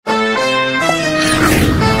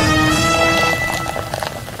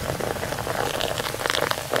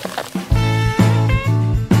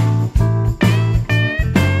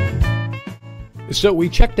So we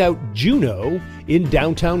checked out Juno in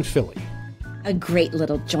downtown Philly. A great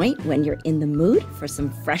little joint when you're in the mood for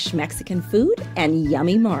some fresh Mexican food and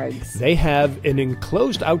yummy margs. They have an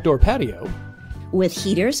enclosed outdoor patio with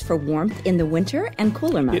heaters for warmth in the winter and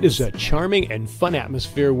cooler months. It is a charming and fun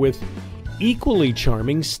atmosphere with equally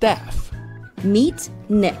charming staff. Meet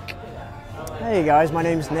Nick. Hey guys, my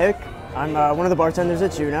name's Nick. I'm one of the bartenders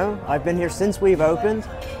at Juno. I've been here since we've opened.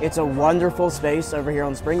 It's a wonderful space over here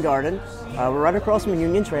on Spring Garden. We're right across from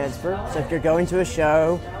Union Transfer, so if you're going to a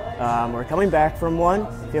show or coming back from one,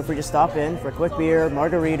 feel free to stop in for a quick beer,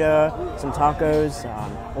 margarita, some tacos.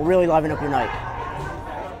 We'll really liven up your night.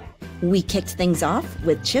 We kicked things off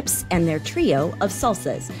with Chips and their trio of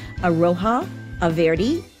salsas, a roja, a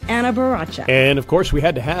verde, and a borracha. And of course, we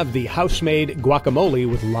had to have the house-made guacamole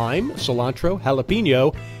with lime, cilantro,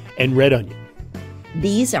 jalapeno, and red onion.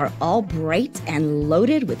 These are all bright and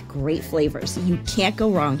loaded with great flavors. You can't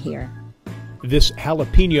go wrong here. This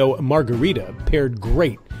jalapeno margarita paired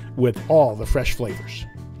great with all the fresh flavors.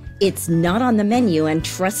 It's not on the menu, and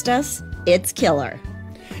trust us, it's killer.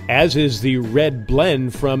 As is the red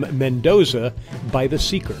blend from Mendoza by The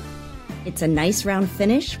Seeker. It's a nice round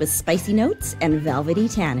finish with spicy notes and velvety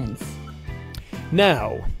tannins.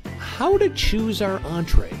 Now, how to choose our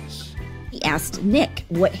entrees? We asked Nick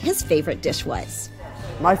what his favorite dish was.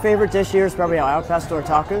 My favorite dish here is probably our al pastor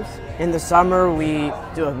tacos. In the summer, we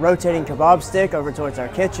do a rotating kebab stick over towards our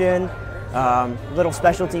kitchen. Little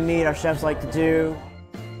specialty meat our chefs like to do.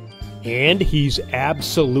 And he's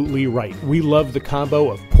absolutely right. We love the combo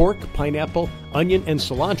of pork, pineapple, onion, and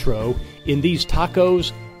cilantro in these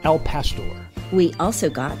tacos al pastor. We also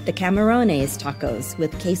got the camarones tacos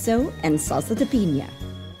with queso and salsa de piña.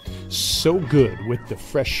 So good with the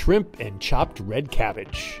fresh shrimp and chopped red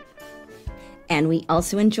cabbage. And we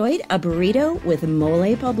also enjoyed a burrito with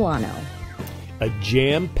mole poblano. A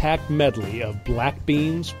jam-packed medley of black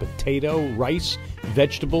beans, potato, rice,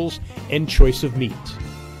 vegetables, and choice of meat.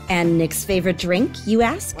 And Nick's favorite drink, you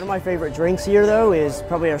ask? One of my favorite drinks here, though, is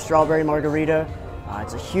probably our strawberry margarita.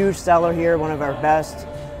 It's a huge seller here, one of our best.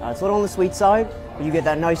 It's a little on the sweet side, but you get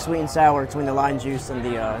that nice sweet and sour between the lime juice and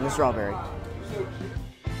the strawberry.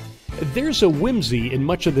 There's a whimsy in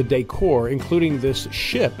much of the decor, including this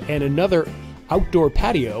ship and another outdoor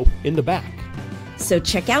patio in the back. So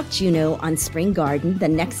check out Juno on Spring Garden the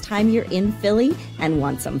next time you're in Philly and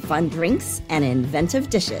want some fun drinks and inventive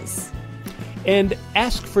dishes. And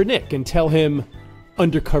ask for Nick and tell him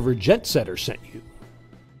Undercover Jet Setter sent you.